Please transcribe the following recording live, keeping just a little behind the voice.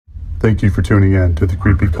Thank you for tuning in to the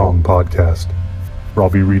Creepy Kong podcast, where I'll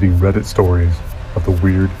be reading Reddit stories of the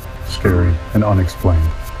weird, scary, and unexplained.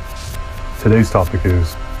 Today's topic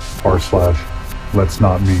is r/let's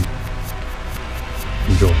not meet.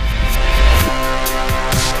 Enjoy.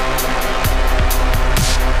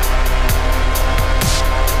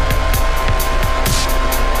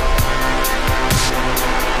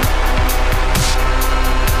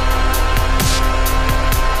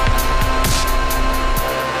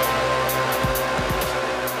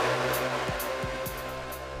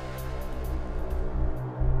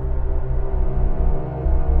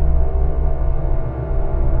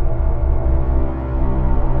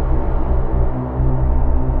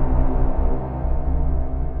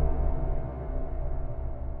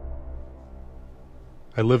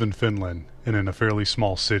 I live in Finland and in a fairly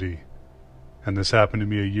small city, and this happened to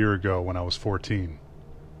me a year ago when I was 14.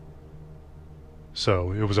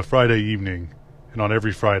 So, it was a Friday evening, and on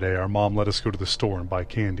every Friday our mom let us go to the store and buy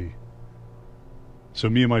candy.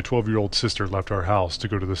 So me and my 12-year-old sister left our house to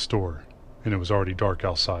go to the store, and it was already dark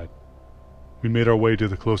outside. We made our way to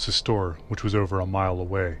the closest store, which was over a mile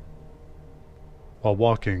away. While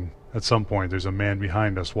walking, at some point there's a man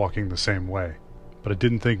behind us walking the same way, but I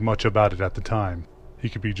didn't think much about it at the time. He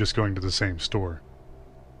could be just going to the same store.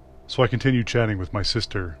 So I continued chatting with my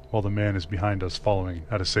sister while the man is behind us following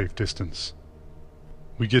at a safe distance.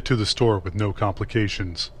 We get to the store with no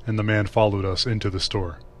complications, and the man followed us into the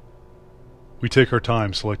store. We take our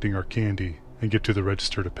time selecting our candy and get to the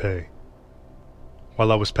register to pay.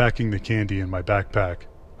 While I was packing the candy in my backpack,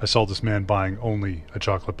 I saw this man buying only a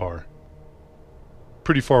chocolate bar.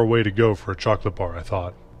 Pretty far away to go for a chocolate bar, I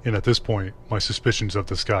thought, and at this point, my suspicions of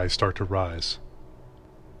this guy start to rise.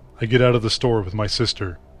 I get out of the store with my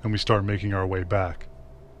sister, and we start making our way back.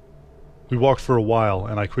 We walked for a while,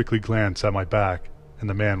 and I quickly glanced at my back, and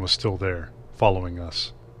the man was still there, following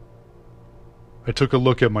us. I took a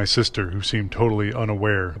look at my sister, who seemed totally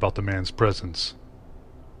unaware about the man's presence.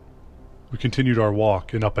 We continued our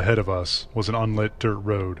walk, and up ahead of us was an unlit dirt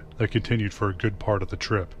road that continued for a good part of the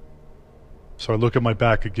trip. So I look at my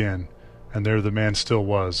back again, and there the man still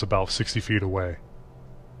was, about 60 feet away.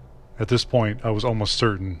 At this point, I was almost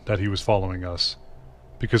certain that he was following us,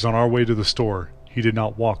 because on our way to the store, he did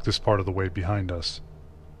not walk this part of the way behind us.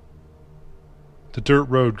 The dirt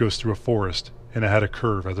road goes through a forest, and it had a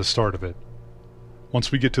curve at the start of it.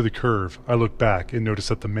 Once we get to the curve, I look back and notice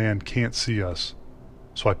that the man can't see us,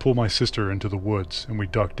 so I pull my sister into the woods and we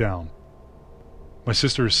duck down. My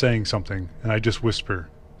sister is saying something, and I just whisper,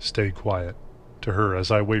 "Stay quiet," to her as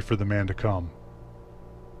I wait for the man to come.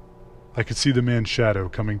 I could see the man's shadow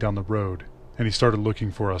coming down the road, and he started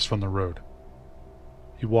looking for us from the road.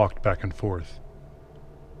 He walked back and forth.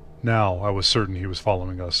 Now I was certain he was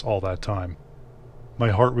following us all that time. My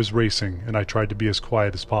heart was racing, and I tried to be as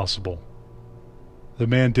quiet as possible. The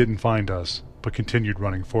man didn't find us, but continued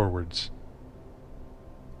running forwards.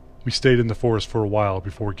 We stayed in the forest for a while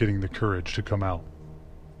before getting the courage to come out.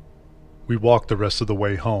 We walked the rest of the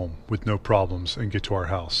way home with no problems and get to our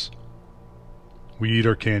house. We eat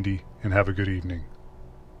our candy and have a good evening.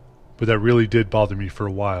 But that really did bother me for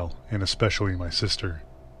a while, and especially my sister.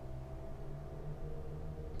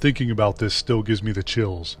 Thinking about this still gives me the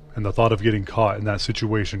chills, and the thought of getting caught in that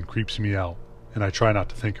situation creeps me out, and I try not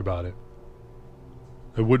to think about it.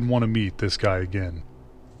 I wouldn't want to meet this guy again.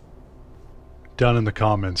 Down in the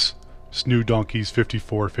comments,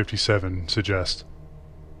 SnooDonkeys5457 suggests,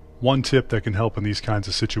 one tip that can help in these kinds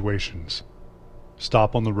of situations: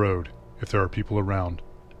 stop on the road if there are people around,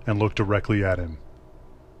 and look directly at him.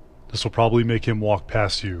 This will probably make him walk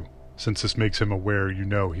past you, since this makes him aware you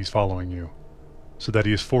know he's following you, so that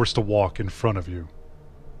he is forced to walk in front of you.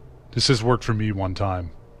 This has worked for me one time,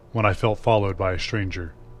 when I felt followed by a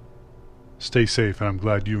stranger. Stay safe, and I'm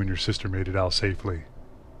glad you and your sister made it out safely.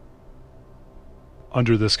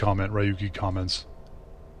 Under this comment, Ryuki comments,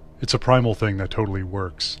 "It's a primal thing that totally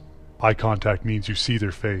works. Eye contact means you see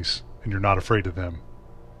their face, and you're not afraid of them.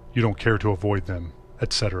 You don't care to avoid them,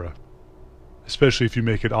 etc. Especially if you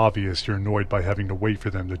make it obvious you're annoyed by having to wait for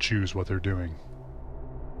them to choose what they're doing."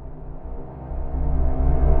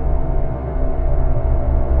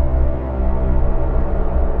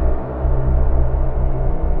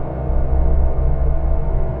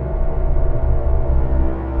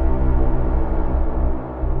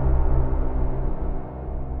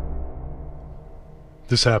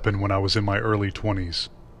 This happened when I was in my early 20s.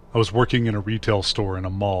 I was working in a retail store in a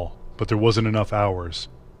mall, but there wasn't enough hours,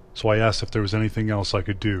 so I asked if there was anything else I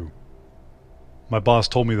could do. My boss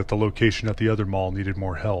told me that the location at the other mall needed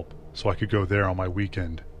more help, so I could go there on my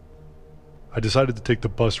weekend. I decided to take the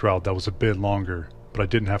bus route that was a bit longer, but I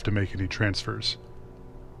didn't have to make any transfers.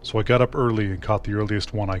 so I got up early and caught the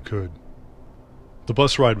earliest one I could. The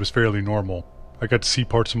bus ride was fairly normal. I got to see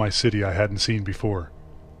parts of my city I hadn't seen before.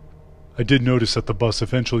 I did notice that the bus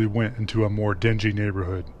eventually went into a more dingy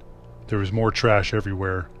neighborhood. There was more trash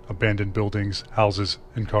everywhere, abandoned buildings, houses,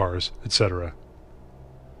 and cars, etc.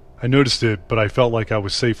 I noticed it, but I felt like I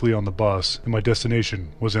was safely on the bus and my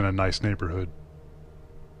destination was in a nice neighborhood.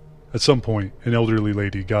 At some point, an elderly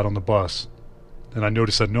lady got on the bus, and I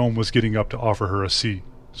noticed that no one was getting up to offer her a seat,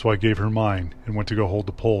 so I gave her mine and went to go hold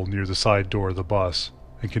the pole near the side door of the bus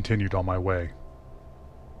and continued on my way.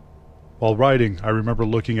 While riding, I remember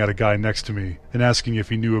looking at a guy next to me and asking if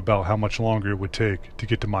he knew about how much longer it would take to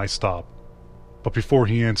get to my stop. But before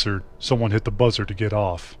he answered, someone hit the buzzer to get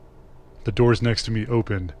off. The doors next to me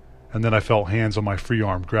opened, and then I felt hands on my free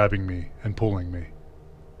arm grabbing me and pulling me.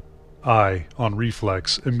 I, on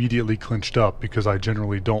reflex, immediately clinched up because I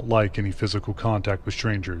generally don't like any physical contact with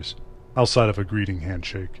strangers, outside of a greeting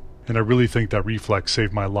handshake, and I really think that reflex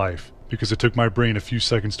saved my life, because it took my brain a few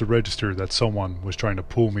seconds to register that someone was trying to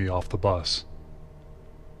pull me off the bus.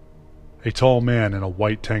 A tall man in a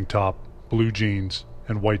white tank top, blue jeans,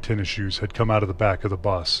 and white tennis shoes had come out of the back of the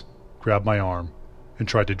bus, grabbed my arm, and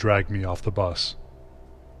tried to drag me off the bus.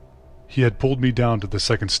 He had pulled me down to the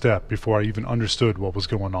second step before I even understood what was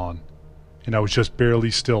going on, and I was just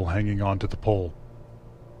barely still hanging on to the pole.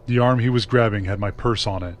 The arm he was grabbing had my purse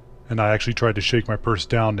on it, and I actually tried to shake my purse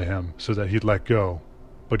down to him so that he'd let go,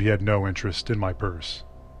 but he had no interest in my purse.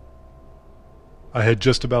 I had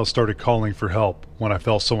just about started calling for help when I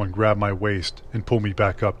felt someone grab my waist and pull me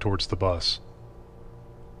back up towards the bus.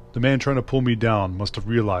 The man trying to pull me down must have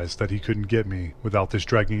realized that he couldn't get me without this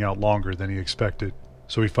dragging out longer than he expected,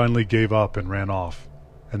 so he finally gave up and ran off,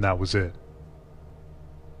 and that was it.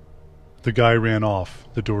 The guy ran off,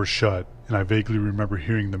 the doors shut, and I vaguely remember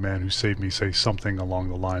hearing the man who saved me say something along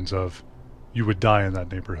the lines of, "You would die in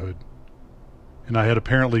that neighborhood." And I had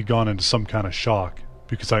apparently gone into some kind of shock,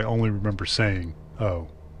 because I only remember saying, "Oh."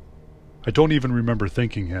 I don't even remember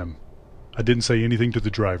thanking him. I didn't say anything to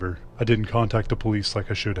the driver. I didn't contact the police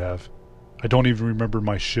like I should have. I don't even remember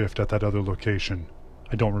my shift at that other location.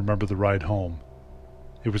 I don't remember the ride home.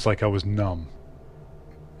 It was like I was numb.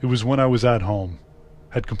 It was when I was at home,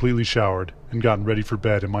 had completely showered, and gotten ready for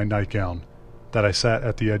bed in my nightgown, that I sat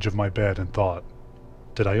at the edge of my bed and thought,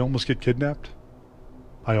 did I almost get kidnapped?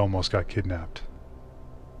 I almost got kidnapped.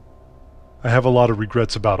 I have a lot of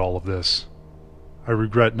regrets about all of this. I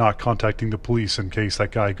regret not contacting the police in case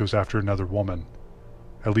that guy goes after another woman.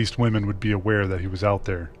 At least women would be aware that he was out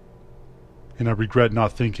there. And I regret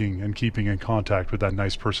not thinking and keeping in contact with that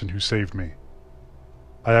nice person who saved me.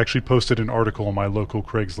 I actually posted an article on my local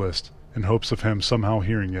Craigslist in hopes of him somehow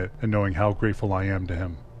hearing it and knowing how grateful I am to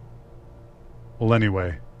him. Well,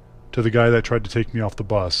 anyway, to the guy that tried to take me off the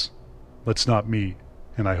bus, let's not meet,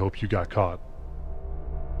 and I hope you got caught.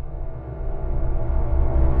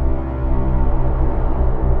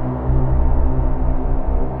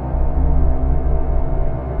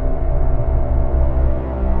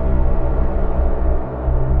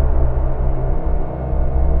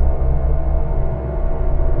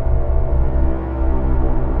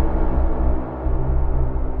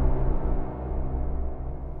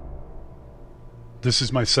 This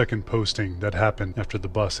is my second posting that happened after the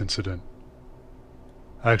bus incident.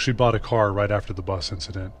 I actually bought a car right after the bus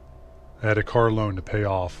incident. I had a car loan to pay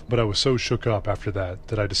off, but I was so shook up after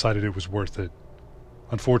that I decided it was worth it.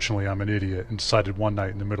 Unfortunately, I'm an idiot and decided one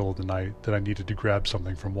night in the middle of the night that I needed to grab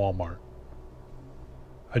something from Walmart.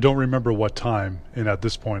 I don't remember what time, and at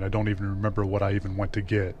this point I don't even remember what I even went to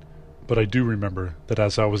get, but I do remember that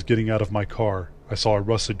as I was getting out of my car, I saw a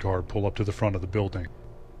rusted car pull up to the front of the building.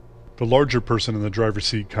 The larger person in the driver's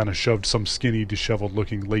seat kind of shoved some skinny,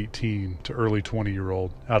 disheveled-looking late teen to early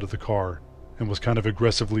 20-year-old out of the car and was kind of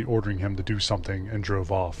aggressively ordering him to do something and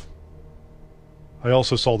drove off. I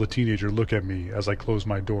also saw the teenager look at me as I closed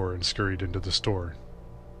my door and scurried into the store.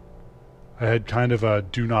 I had kind of a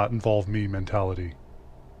do not involve me mentality.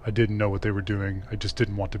 I didn't know what they were doing, I just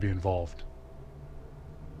didn't want to be involved.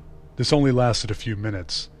 This only lasted a few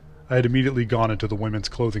minutes. I had immediately gone into the women's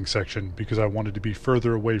clothing section because I wanted to be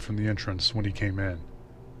further away from the entrance when he came in.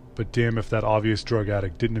 But damn if that obvious drug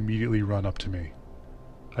addict didn't immediately run up to me.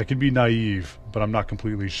 I can be naive, but I'm not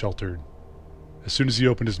completely sheltered. As soon as he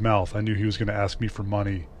opened his mouth, I knew he was going to ask me for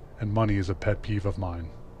money, and money is a pet peeve of mine.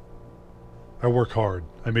 I work hard.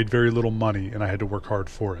 I made very little money, and I had to work hard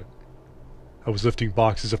for it. I was lifting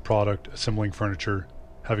boxes of product, assembling furniture,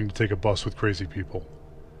 having to take a bus with crazy people.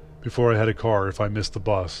 Before I had a car, if I missed the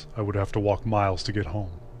bus, I would have to walk miles to get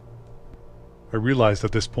home. I realized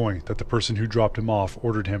at this point that the person who dropped him off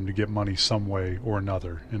ordered him to get money some way or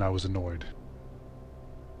another, and I was annoyed.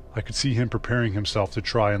 I could see him preparing himself to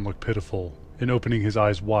try and look pitiful, and opening his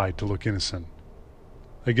eyes wide to look innocent.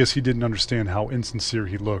 I guess he didn't understand how insincere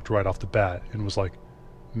he looked right off the bat, and was like,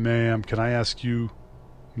 "Ma'am, can I ask you?"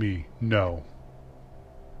 Me, "No."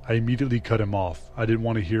 I immediately cut him off. I didn't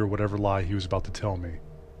want to hear whatever lie he was about to tell me.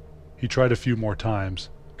 He tried a few more times,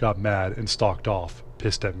 got mad, and stalked off,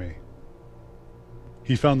 pissed at me.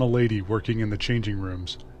 He found the lady working in the changing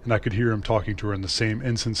rooms, and I could hear him talking to her in the same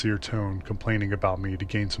insincere tone, complaining about me to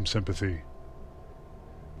gain some sympathy.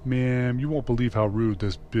 "Ma'am, you won't believe how rude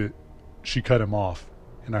this bit—" She cut him off,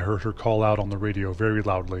 and I heard her call out on the radio very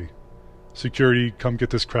loudly, "Security, come get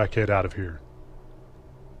this crackhead out of here."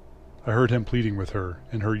 I heard him pleading with her,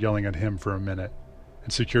 and her yelling at him for a minute,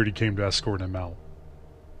 and security came to escort him out.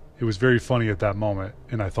 It was very funny at that moment,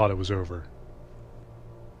 and I thought it was over.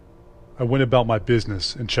 I went about my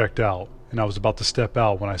business and checked out, and I was about to step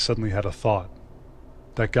out when I suddenly had a thought.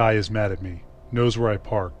 That guy is mad at me, knows where I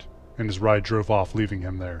parked, and his ride drove off leaving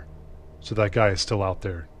him there. So that guy is still out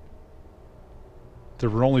there. There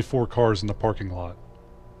were only 4 cars in the parking lot.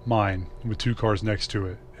 Mine, with 2 cars next to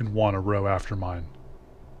it, and 1 a row after mine.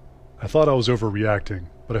 I thought I was overreacting,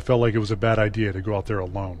 but I felt like it was a bad idea to go out there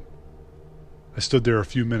alone. I stood there a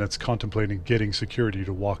few minutes contemplating getting security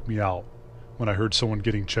to walk me out, when I heard someone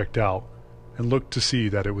getting checked out, and looked to see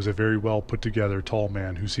that it was a very well put together tall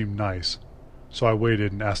man who seemed nice, so I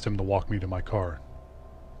waited and asked him to walk me to my car.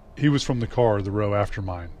 He was from the car the row after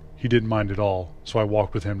mine. He didn't mind at all, so I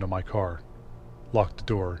walked with him to my car, locked the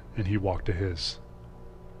door, and he walked to his.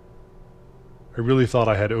 I really thought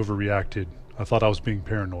I had overreacted. I thought I was being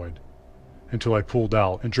paranoid, until I pulled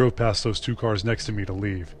out and drove past those 2 cars next to me to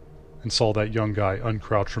leave, and saw that young guy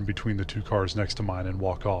uncrouch from between the 2 cars next to mine and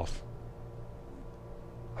walk off.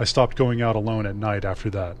 I stopped going out alone at night after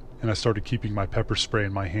that, and I started keeping my pepper spray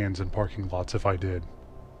in my hands in parking lots if I did.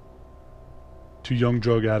 To young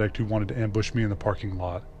drug addict who wanted to ambush me in the parking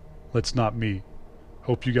lot, let's not meet.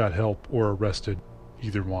 Hope you got help or arrested,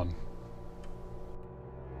 either one.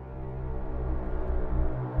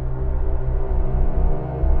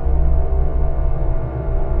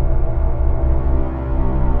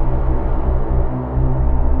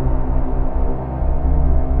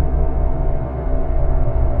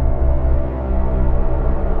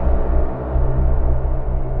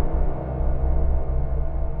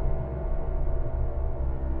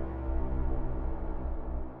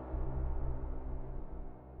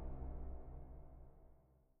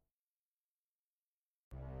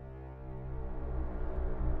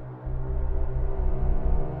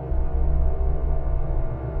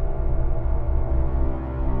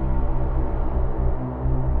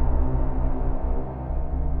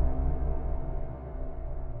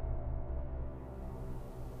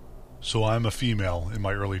 So I am a female in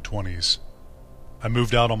my early 20s. I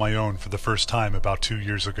moved out on my own for the first time about 2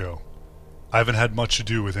 years ago. I haven't had much to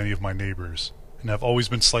do with any of my neighbors, and have always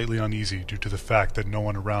been slightly uneasy due to the fact that no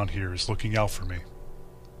one around here is looking out for me.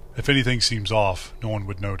 If anything seems off, no one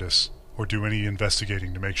would notice, or do any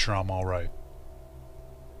investigating to make sure I'm alright.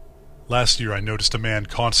 Last year I noticed a man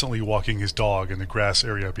constantly walking his dog in the grass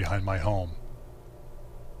area behind my home.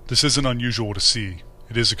 This isn't unusual to see.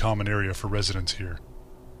 It is a common area for residents here.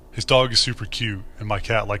 His dog is super cute, and my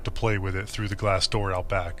cat liked to play with it through the glass door out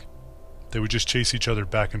back. They would just chase each other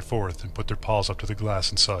back and forth and put their paws up to the glass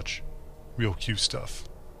and such. Real cute stuff.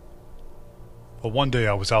 But one day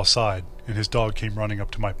I was outside, and his dog came running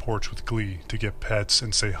up to my porch with glee to get pets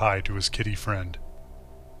and say hi to his kitty friend.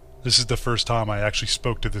 This is the first time I actually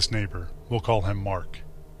spoke to this neighbor. We'll call him Mark.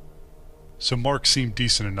 So Mark seemed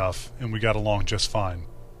decent enough, and we got along just fine.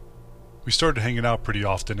 We started hanging out pretty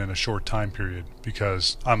often in a short time period,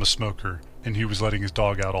 because I'm a smoker, and he was letting his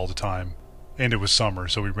dog out all the time, and it was summer,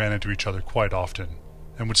 so we ran into each other quite often,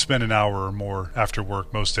 and would spend an hour or more after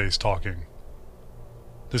work most days talking.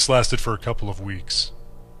 This lasted for a couple of weeks.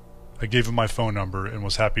 I gave him my phone number and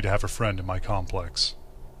was happy to have a friend in my complex.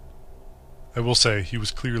 I will say he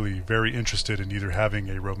was clearly very interested in either having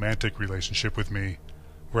a romantic relationship with me,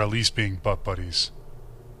 or at least being butt buddies.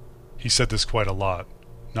 He said this quite a lot.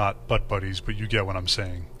 Not butt buddies, but you get what I'm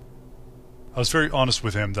saying. I was very honest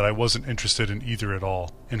with him that I wasn't interested in either at all,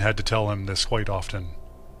 and had to tell him this quite often.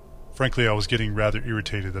 Frankly, I was getting rather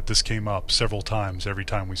irritated that this came up several times every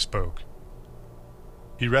time we spoke.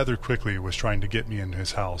 He rather quickly was trying to get me into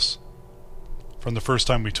his house. From the first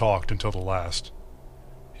time we talked until the last.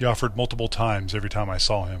 He offered multiple times every time I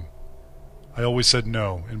saw him. I always said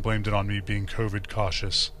no and blamed it on me being COVID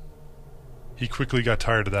cautious. He quickly got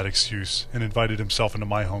tired of that excuse and invited himself into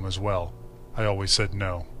my home as well. I always said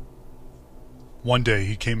no. One day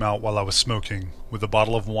he came out while I was smoking with a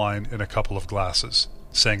bottle of wine and a couple of glasses.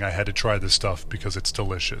 saying I had to try this stuff because it's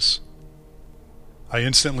delicious. I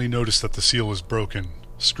instantly noticed that the seal is broken,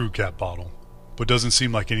 screw cap bottle, but doesn't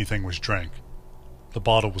seem like anything was drank. The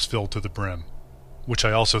bottle was filled to the brim, which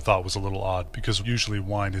I also thought was a little odd because usually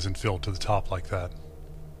wine isn't filled to the top like that.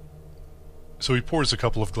 So he pours a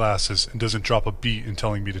couple of glasses and doesn't drop a beat in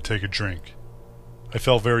telling me to take a drink. I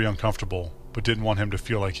felt very uncomfortable, but didn't want him to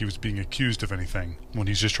feel like he was being accused of anything when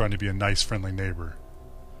he's just trying to be a nice, friendly neighbor.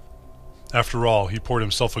 After all, he poured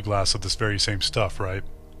himself a glass of this very same stuff, right?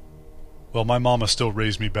 Well, my mama still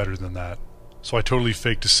raised me better than that, so I totally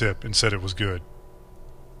faked a sip and said it was good.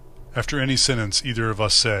 After any sentence either of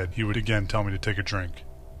us said, he would again tell me to take a drink.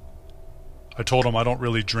 I told him I don't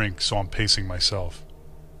really drink, so I'm pacing myself,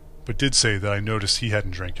 but did say that I noticed he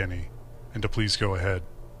hadn't drank any, and to please go ahead.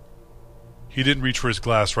 He didn't reach for his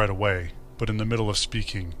glass right away, but in the middle of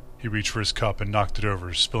speaking, he reached for his cup and knocked it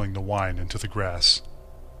over, spilling the wine into the grass.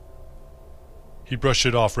 He brushed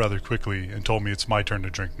it off rather quickly and told me it's my turn to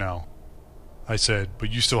drink now. I said,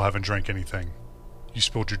 "But you still haven't drank anything. You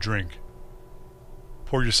spilled your drink.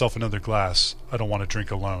 Pour yourself another glass, I don't want to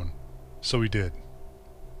drink alone." So he did.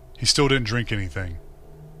 He still didn't drink anything.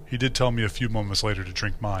 He did tell me a few moments later to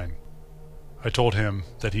drink mine. I told him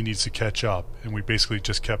that he needs to catch up, and we basically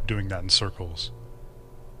just kept doing that in circles.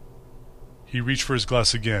 He reached for his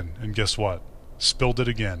glass again, and guess what? Spilled it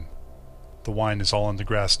again. The wine is all in the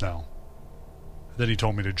grass now. Then he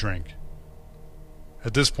told me to drink.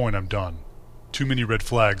 At this point I'm done. Too many red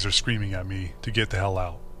flags are screaming at me to get the hell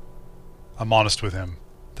out. I'm honest with him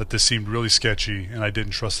that this seemed really sketchy and I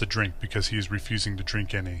didn't trust the drink because he is refusing to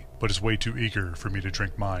drink any, but is way too eager for me to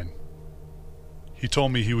drink mine. He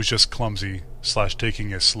told me he was just clumsy /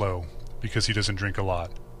 taking it slow because he doesn't drink a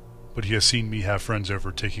lot, but he has seen me have friends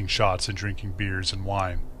over taking shots and drinking beers and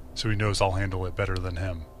wine, so he knows I'll handle it better than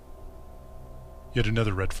him. Yet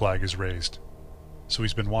another red flag is raised. So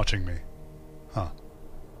he's been watching me. Huh.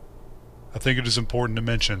 I think it is important to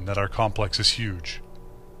mention that our complex is huge.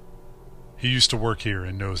 He used to work here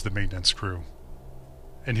and knows the maintenance crew.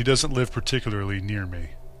 And he doesn't live particularly near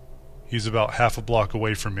me. He's about half a block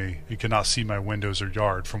away from me and cannot see my windows or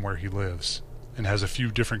yard from where he lives, and has a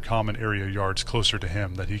few different common area yards closer to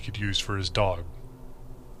him that he could use for his dog.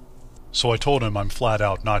 So I told him I'm flat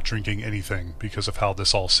out not drinking anything because of how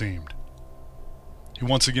this all seemed. He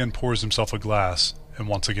once again pours himself a glass and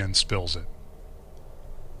once again spills it.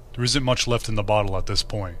 There isn't much left in the bottle at this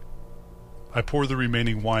point. I pour the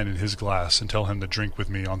remaining wine in his glass and tell him to drink with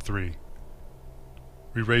me on 3.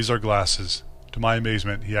 We raise our glasses. To my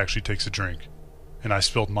amazement, he actually takes a drink, and I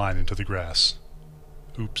spilled mine into the grass.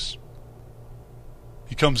 Oops.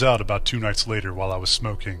 He comes out about 2 nights later while I was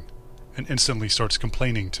smoking, and instantly starts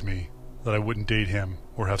complaining to me that I wouldn't date him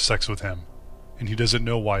or have sex with him, and he doesn't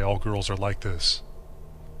know why all girls are like this.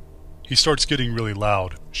 He starts getting really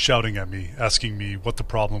loud, shouting at me, asking me what the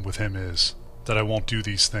problem with him is, that I won't do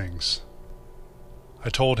these things. I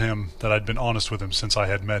told him that I'd been honest with him since I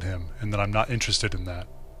had met him, and that I'm not interested in that,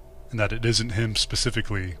 and that it isn't him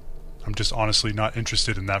specifically. I'm just honestly not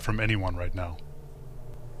interested in that from anyone right now.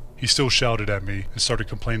 He still shouted at me and started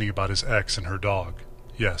complaining about his ex and her dog.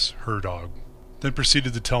 Yes, her dog. Then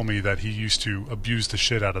proceeded to tell me that he used to abuse the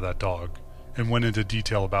shit out of that dog, and went into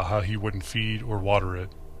detail about how he wouldn't feed or water it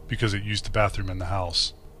because it used the bathroom in the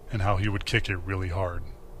house, and how he would kick it really hard.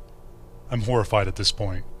 I'm horrified at this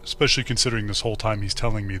point, especially considering this whole time he's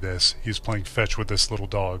telling me this, he is playing fetch with this little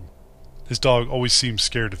dog. His dog always seems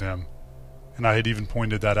scared of him, and I had even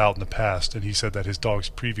pointed that out in the past, and he said that his dog's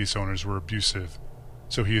previous owners were abusive,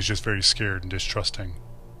 so he is just very scared and distrusting.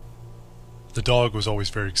 The dog was always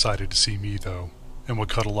very excited to see me though, and would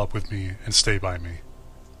cuddle up with me and stay by me,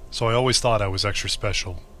 so I always thought I was extra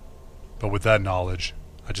special. But with that knowledge,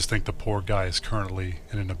 I just think the poor guy is currently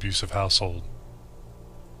in an abusive household.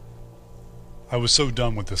 I was so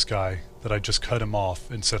done with this guy that I just cut him off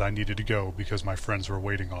and said I needed to go because my friends were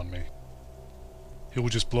waiting on me. He will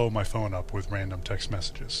just blow my phone up with random text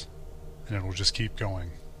messages, and it will just keep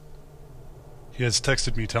going. He has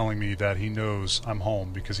texted me telling me that he knows I'm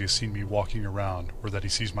home because he has seen me walking around or that he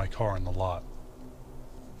sees my car in the lot.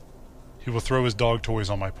 He will throw his dog toys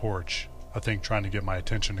on my porch, I think trying to get my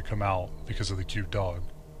attention to come out because of the cute dog.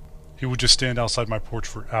 He would just stand outside my porch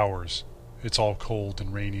for hours. It's all cold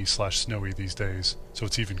and rainy / snowy these days, so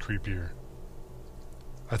it's even creepier.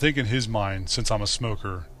 I think in his mind, since I'm a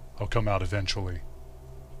smoker, I'll come out eventually.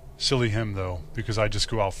 Silly him though, because I just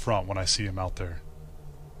go out front when I see him out there.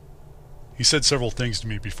 He said several things to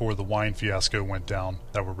me before the wine fiasco went down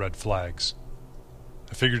that were red flags.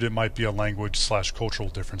 I figured it might be a language / cultural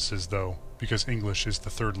differences though, because English is the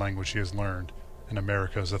 3rd language he has learned, and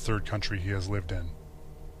America is the 3rd country he has lived in.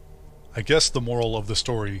 I guess the moral of the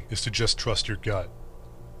story is to just trust your gut.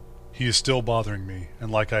 He is still bothering me,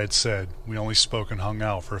 and like I had said, we only spoke and hung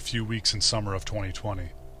out for a few weeks in summer of 2020.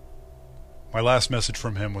 My last message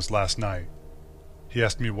from him was last night. He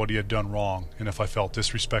asked me what he had done wrong and if I felt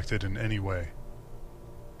disrespected in any way.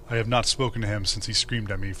 I have not spoken to him since he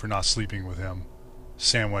screamed at me for not sleeping with him,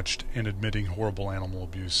 sandwiched and admitting horrible animal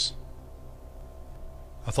abuse.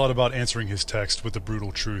 I thought about answering his text with the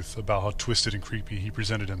brutal truth about how twisted and creepy he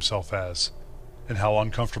presented himself as, and how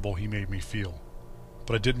uncomfortable he made me feel,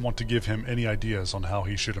 but I didn't want to give him any ideas on how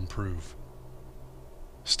he should improve.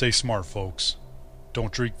 Stay smart, folks.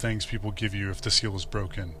 Don't drink things people give you if the seal is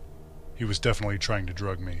broken. He was definitely trying to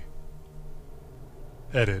drug me.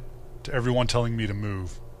 Edit. To everyone telling me to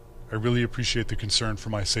move, I really appreciate the concern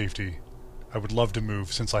for my safety. I would love to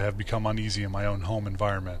move since I have become uneasy in my own home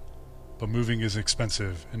environment, but moving is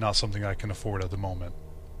expensive and not something I can afford at the moment.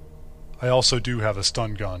 I also do have a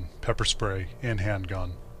stun gun, pepper spray, and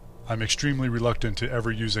handgun. I'm extremely reluctant to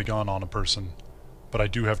ever use a gun on a person, but I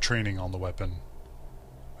do have training on the weapon.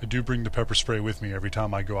 I do bring the pepper spray with me every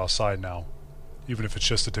time I go outside now, even if it's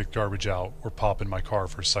just to take garbage out or pop in my car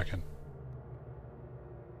for a second.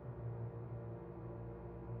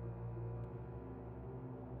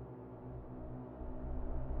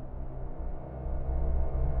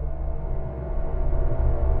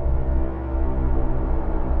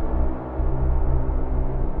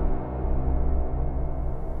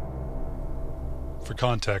 For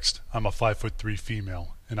context, I'm a 5'3"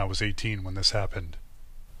 female, and I was 18 when this happened.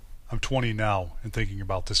 I'm 20 now, and thinking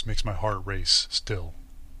about this makes my heart race still.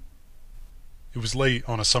 It was late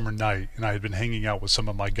on a summer night, and I had been hanging out with some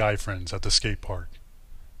of my guy friends at the skate park.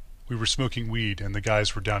 We were smoking weed, and the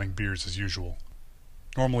guys were downing beers as usual.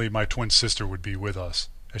 Normally my twin sister would be with us,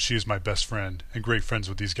 as she is my best friend, and great friends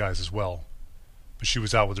with these guys as well, but she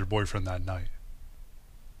was out with her boyfriend that night.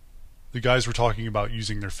 The guys were talking about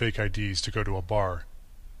using their fake IDs to go to a bar.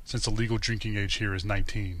 Since the legal drinking age here is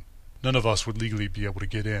 19, none of us would legally be able to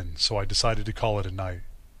get in, so I decided to call it a night.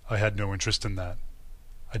 I had no interest in that.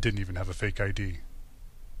 I didn't even have a fake ID.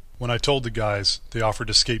 When I told the guys, they offered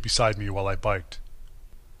to skate beside me while I biked.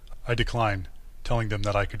 I declined, telling them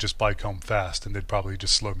that I could just bike home fast and they'd probably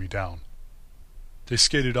just slow me down. They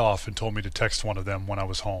skated off and told me to text one of them when I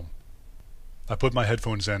was home. I put my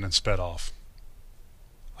headphones in and sped off.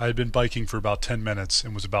 I had been biking for about 10 minutes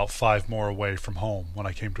and was about 5 more away from home when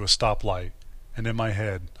I came to a stoplight, and in my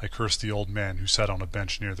head I cursed the old man who sat on a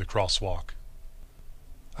bench near the crosswalk.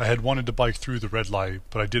 I had wanted to bike through the red light,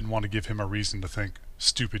 but I didn't want to give him a reason to think,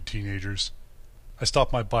 "Stupid teenagers." I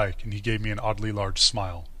stopped my bike and he gave me an oddly large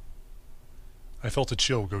smile. I felt a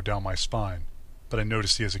chill go down my spine, but I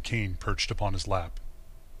noticed he has a cane perched upon his lap.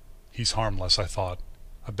 He's harmless, I thought.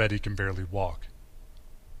 I bet he can barely walk.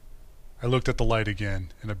 I looked at the light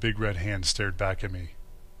again, and a big red hand stared back at me.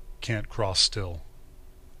 Can't cross still.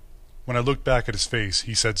 When I looked back at his face,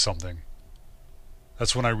 he said something.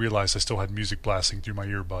 That's when I realized I still had music blasting through my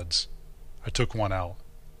earbuds. I took one out.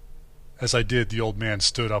 As I did, the old man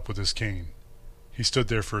stood up with his cane. He stood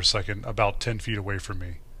there for a second, about 10 feet away from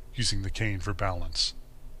me, using the cane for balance.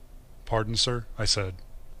 "Pardon, sir?" I said.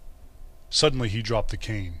 Suddenly he dropped the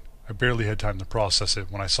cane. I barely had time to process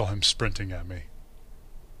it when I saw him sprinting at me.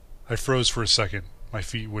 I froze for a second. My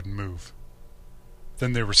feet wouldn't move.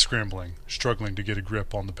 Then they were scrambling, struggling to get a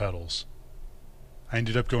grip on the pedals. I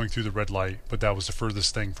ended up going through the red light, but that was the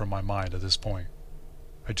furthest thing from my mind at this point.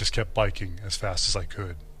 I just kept biking as fast as I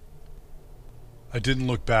could. I didn't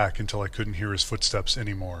look back until I couldn't hear his footsteps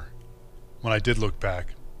anymore. When I did look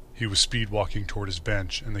back, he was speed walking toward his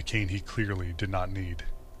bench and the cane he clearly did not need.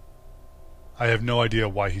 I have no idea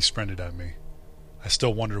why he sprinted at me. I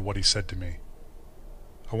still wonder what he said to me.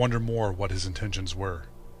 I wonder more what his intentions were.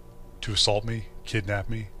 To assault me? Kidnap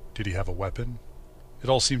me? Did he have a weapon? It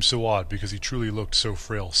all seemed so odd because he truly looked so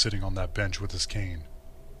frail sitting on that bench with his cane.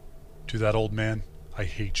 To that old man, I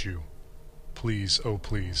hate you. Please, oh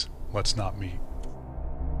please, let's not meet.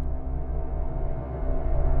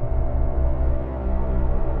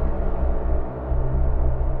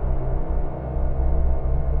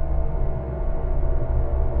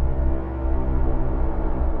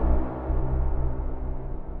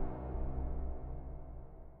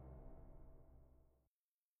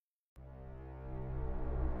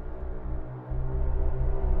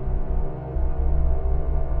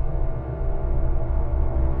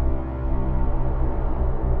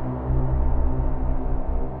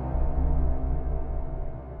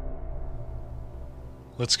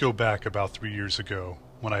 Let's go back about 3 years ago,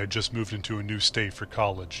 when I had just moved into a new state for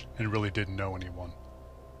college and really didn't know anyone.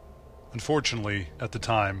 Unfortunately, at the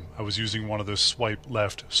time, I was using one of those swipe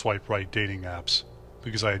left, swipe right dating apps.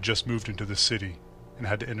 because I had just moved into the city and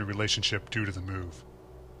had to end a relationship due to the move.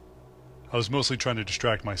 I was mostly trying to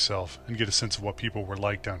distract myself and get a sense of what people were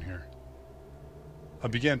like down here. I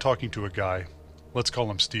began talking to a guy, let's call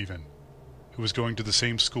him Steven, who was going to the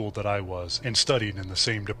same school that I was and studied in the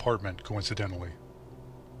same department coincidentally.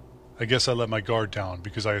 I guess I let my guard down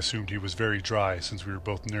because I assumed he was very dry since we were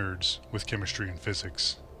both nerds with chemistry and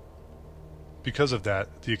physics. Because of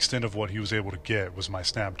that, the extent of what he was able to get was my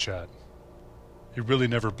Snapchat. It really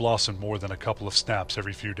never blossomed more than a couple of snaps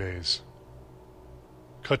every few days.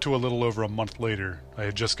 Cut to a little over a month later, I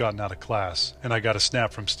had just gotten out of class, and I got a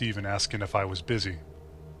snap from Steven asking if I was busy.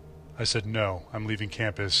 I said no, I'm leaving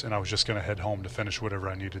campus and I was just going to head home to finish whatever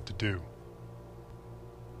I needed to do.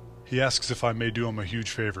 He asks if I may do him a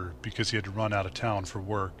huge favor because he had to run out of town for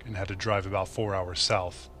work and had to drive about 4 hours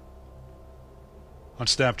south. On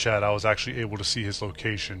Snapchat I was actually able to see his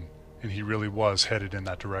location, and he really was headed in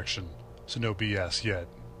that direction, so no BS yet.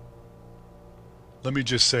 Let me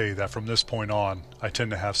just say that from this point on, I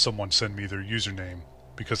tend to have someone send me their username,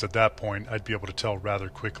 because at that point I'd be able to tell rather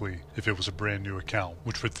quickly if it was a brand new account,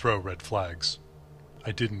 which would throw red flags.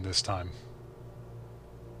 I didn't this time.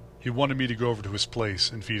 He wanted me to go over to his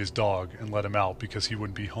place and feed his dog and let him out because he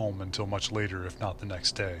wouldn't be home until much later if not the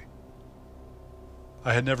next day.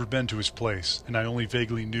 I had never been to his place, and I only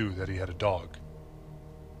vaguely knew that he had a dog.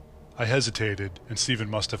 I hesitated, and Steven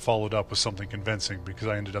must have followed up with something convincing because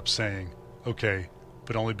I ended up saying, okay,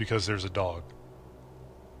 but only because there's a dog.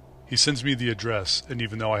 He sends me the address, and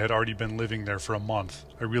even though I had already been living there for a month,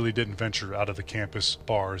 I really didn't venture out of the campus,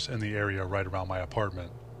 bars, and the area right around my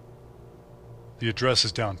apartment. The address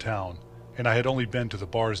is downtown, and I had only been to the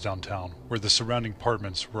bars downtown, where the surrounding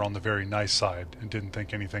apartments were on the very nice side and didn't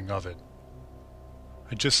think anything of it.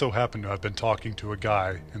 I just so happened to have been talking to a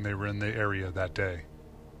guy, and they were in the area that day.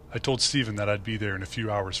 I told Steven that I'd be there in a few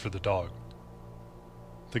hours for the dog.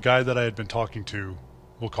 The guy that I had been talking to,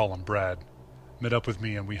 we'll call him Brad, met up with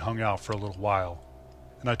me and we hung out for a little while,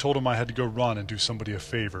 and I told him I had to go run and do somebody a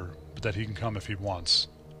favor, but that he can come if he wants.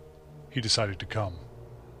 He decided to come.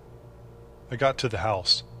 I got to the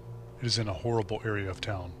house. It is in a horrible area of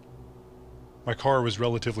town. My car was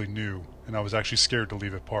relatively new, and I was actually scared to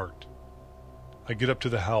leave it parked. I get up to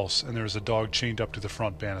the house and there is a dog chained up to the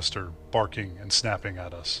front banister, barking and snapping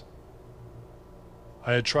at us.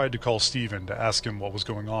 I had tried to call Steven to ask him what was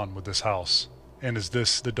going on with this house, and is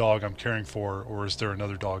this the dog I'm caring for, or is there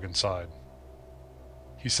another dog inside?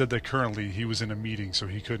 He said that currently he was in a meeting so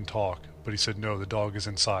he couldn't talk, but he said no, the dog is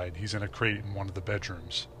inside, he's in a crate in one of the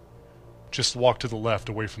bedrooms. Just walk to the left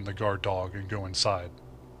away from the guard dog and go inside.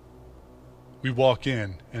 We walk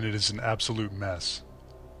in and it is an absolute mess.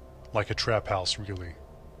 Like a trap house, really.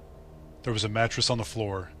 There was a mattress on the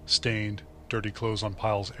floor, stained, dirty clothes on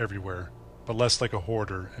piles everywhere, but less like a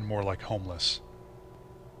hoarder and more like homeless.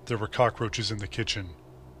 There were cockroaches in the kitchen.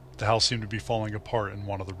 The house seemed to be falling apart in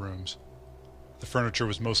one of the rooms. The furniture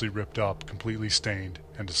was mostly ripped up, completely stained,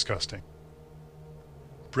 and disgusting.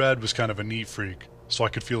 Brad was kind of a neat freak, so I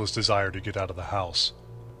could feel his desire to get out of the house.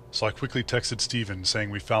 So I quickly texted Steven saying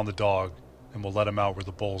we found the dog and we'll let him out where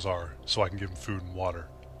the bowls are so I can give him food and water.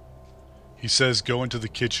 He says go into the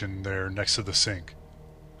kitchen there next to the sink.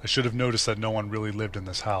 I should have noticed that no one really lived in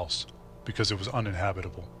this house, because it was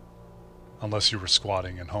uninhabitable, unless you were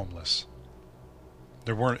squatting and homeless.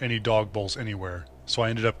 There weren't any dog bowls anywhere, so I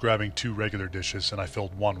ended up grabbing 2 regular dishes and I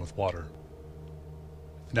filled one with water.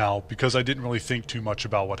 Now, because I didn't really think too much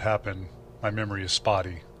about what happened, my memory is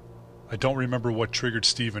spotty. I don't remember what triggered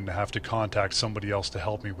Steven to have to contact somebody else to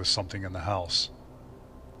help me with something in the house.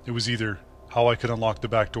 It was either how I could unlock the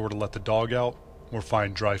back door to let the dog out, or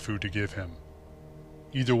find dry food to give him.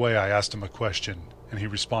 Either way, I asked him a question, and he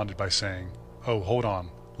responded by saying, "Oh, hold on,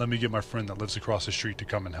 let me get my friend that lives across the street to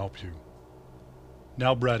come and help you."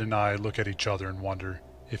 Now Brad and I look at each other and wonder,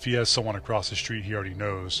 if he has someone across the street he already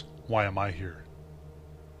knows, why am I here?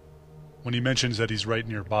 When he mentions that he's right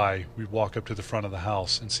nearby, we walk up to the front of the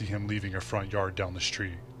house and see him leaving a front yard down the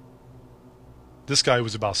street. This guy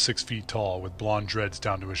was about 6 feet tall with blonde dreads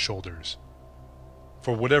down to his shoulders.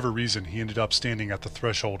 For whatever reason, he ended up standing at the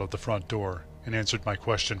threshold of the front door and answered my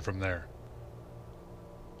question from there.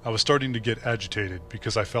 I was starting to get agitated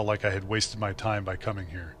because I felt like I had wasted my time by coming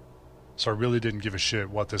here, so I really didn't give a shit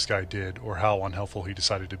what this guy did or how unhelpful he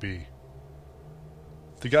decided to be.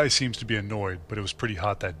 The guy seems to be annoyed, but it was pretty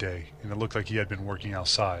hot that day, and it looked like he had been working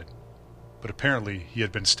outside. But apparently he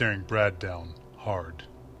had been staring Brad down, hard.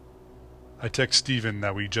 I text Steven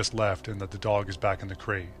that we just left and that the dog is back in the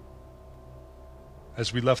crate.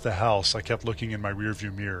 As we left the house, I kept looking in my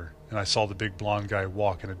rearview mirror, and I saw the big blonde guy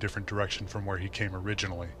walk in a different direction from where he came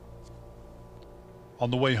originally. On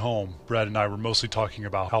the way home, Brad and I were mostly talking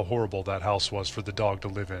about how horrible that house was for the dog to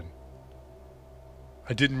live in.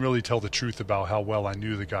 I didn't really tell the truth about how well I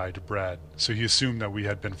knew the guy to Brad, so he assumed that we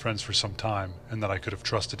had been friends for some time and that I could have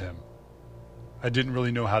trusted him. I didn't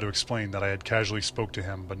really know how to explain that I had casually spoke to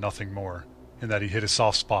him but nothing more, and that he hit a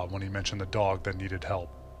soft spot when he mentioned the dog that needed help.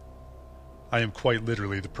 I am quite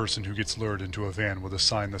literally the person who gets lured into a van with a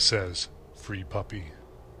sign that says, "Free puppy."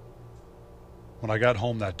 When I got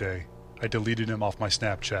home that day, I deleted him off my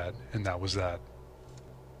Snapchat, and that was that.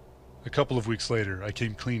 A couple of weeks later, I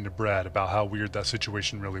came clean to Brad about how weird that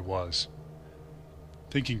situation really was.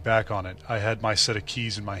 Thinking back on it, I had my set of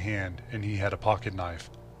keys in my hand, and he had a pocket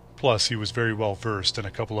knife. Plus, he was very well versed in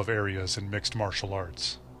a couple of areas in mixed martial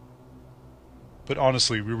arts. But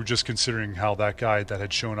honestly, we were just considering how that guy that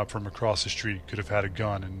had shown up from across the street could have had a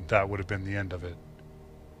gun, and that would have been the end of it.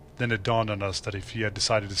 Then it dawned on us that if he had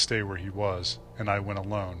decided to stay where he was, and I went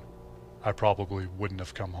alone, I probably wouldn't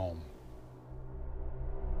have come home.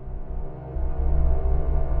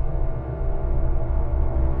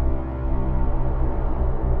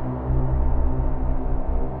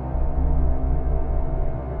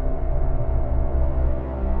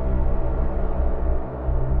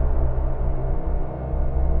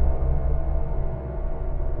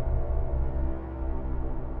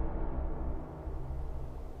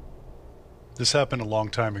 This happened a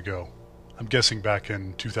long time ago. I'm guessing back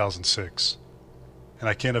in 2006. And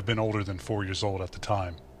I can't have been older than 4 years old at the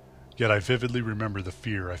time. Yet I vividly remember the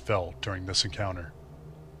fear I felt during this encounter.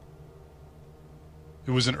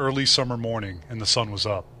 It was an early summer morning and the sun was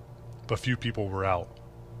up, but few people were out.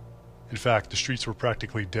 In fact, the streets were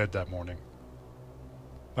practically dead that morning.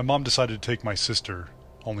 My mom decided to take my sister,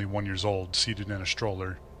 only 1 year old, seated in a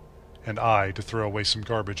stroller, and I to throw away some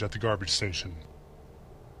garbage at the garbage station.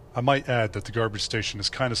 I might add that the garbage station is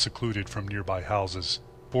kind of secluded from nearby houses,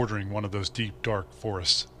 bordering one of those deep, dark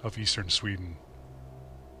forests of eastern Sweden.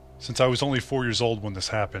 Since I was only 4 years old when this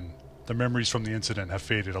happened, the memories from the incident have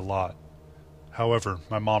faded a lot. However,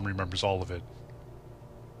 my mom remembers all of it.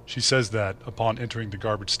 She says that, upon entering the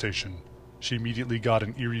garbage station, she immediately got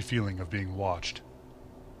an eerie feeling of being watched.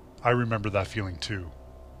 I remember that feeling too.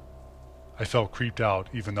 I felt creeped out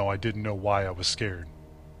even though I didn't know why I was scared.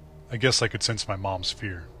 I guess I could sense my mom's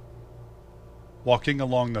fear. Walking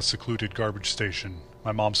along that secluded garbage station,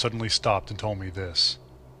 my mom suddenly stopped and told me this.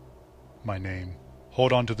 My name.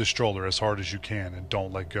 Hold on to the stroller as hard as you can and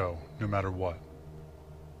don't let go, no matter what.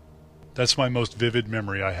 That's my most vivid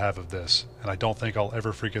memory I have of this, and I don't think I'll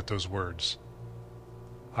ever forget those words.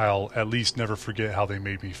 I'll at least never forget how they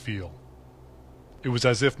made me feel. It was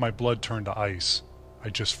as if my blood turned to ice. I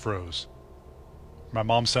just froze. My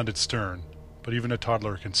mom sounded stern, but even a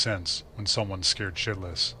toddler can sense when someone's scared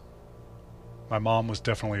shitless. My mom was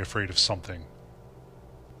definitely afraid of something.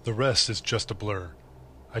 The rest is just a blur.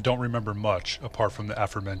 I don't remember much apart from the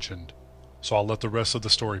aforementioned, so I'll let the rest of the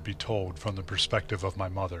story be told from the perspective of my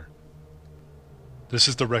mother. This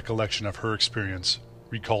is the recollection of her experience,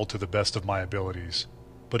 recalled to the best of my abilities,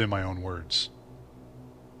 but in my own words.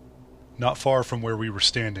 Not far from where we were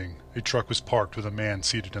standing, a truck was parked with a man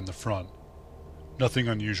seated in the front. Nothing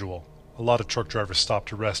unusual. A lot of truck drivers stopped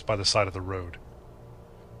to rest by the side of the road.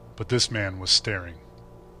 But this man was staring.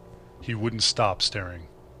 He wouldn't stop staring.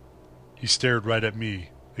 He stared right at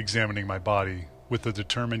me, examining my body with the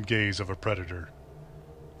determined gaze of a predator.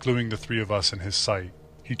 Gluing the three of us in his sight,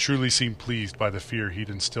 he truly seemed pleased by the fear he'd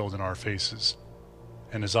instilled in our faces.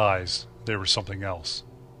 And his eyes, they were something else.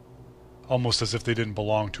 Almost as if they didn't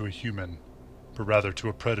belong to a human, but rather to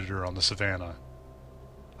a predator on the savannah.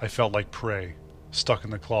 I felt like prey, stuck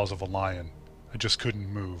in the claws of a lion. I just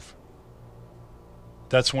couldn't move.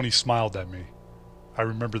 That's when he smiled at me. I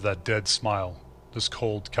remember that dead smile, those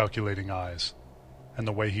cold, calculating eyes, and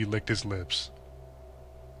the way he licked his lips.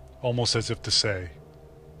 Almost as if to say,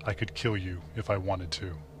 I could kill you if I wanted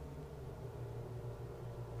to.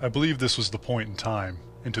 I believe this was the point in time,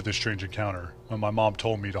 into this strange encounter, when my mom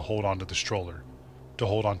told me to hold on to the stroller, to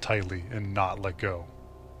hold on tightly and not let go.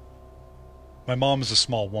 My mom is a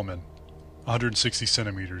small woman, 160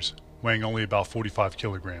 centimeters, weighing only about 45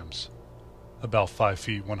 kilograms, about 5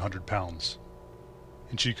 feet 100 pounds,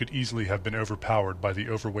 and she could easily have been overpowered by the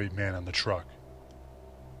overweight man in the truck.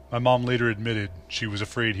 My mom later admitted she was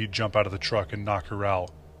afraid he'd jump out of the truck and knock her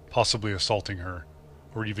out, possibly assaulting her,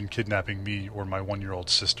 or even kidnapping me or my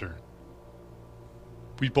 1-year-old sister.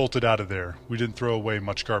 We bolted out of there. We didn't throw away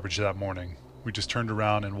much garbage that morning. We just turned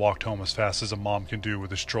around and walked home as fast as a mom can do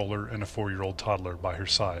with a stroller and a 4-year-old toddler by her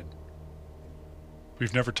side.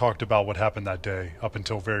 We've never talked about what happened that day up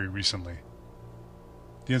until very recently.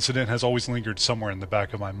 The incident has always lingered somewhere in the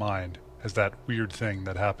back of my mind as that weird thing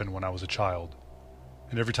that happened when I was a child.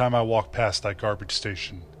 and every time I walk past that garbage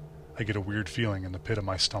station, I get a weird feeling in the pit of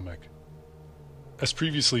my stomach. As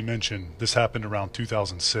previously mentioned, this happened around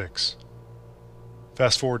 2006.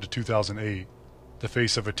 Fast forward to 2008, the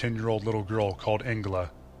face of a 10-year-old little girl called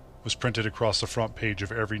Engla was printed across the front page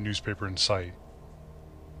of every newspaper in sight.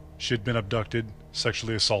 She had been abducted,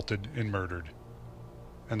 sexually assaulted, and murdered.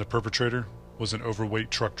 And the perpetrator was an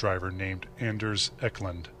overweight truck driver named Anders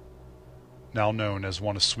Eklund, now known as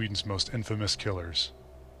one of Sweden's most infamous killers.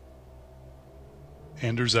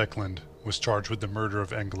 Anders Eklund was charged with the murder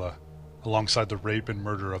of Engla, alongside the rape and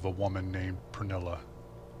murder of a woman named Pernilla.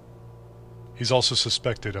 He's also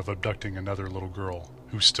suspected of abducting another little girl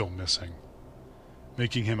who's still missing,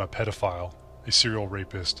 making him a pedophile, a serial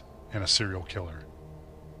rapist, and a serial killer.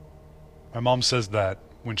 My mom says that,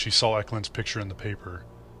 when she saw Eklund's picture in the paper,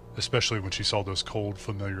 especially when she saw those cold,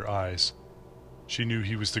 familiar eyes, she knew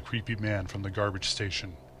he was the creepy man from the garbage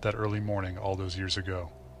station that early morning all those years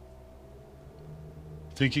ago.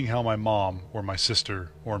 Thinking how my mom, or my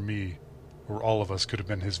sister, or me, or all of us could have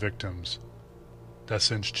been his victims, that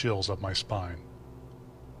sends chills up my spine.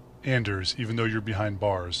 Anders, even though you're behind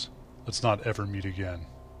bars, let's not ever meet again.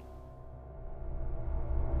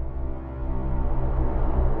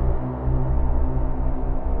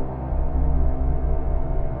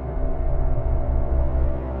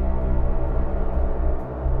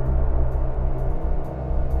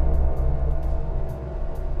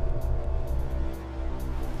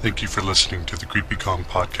 Thank you for listening to the Creepy Kong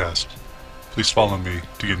podcast. Please follow me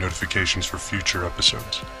to get notifications for future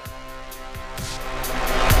episodes.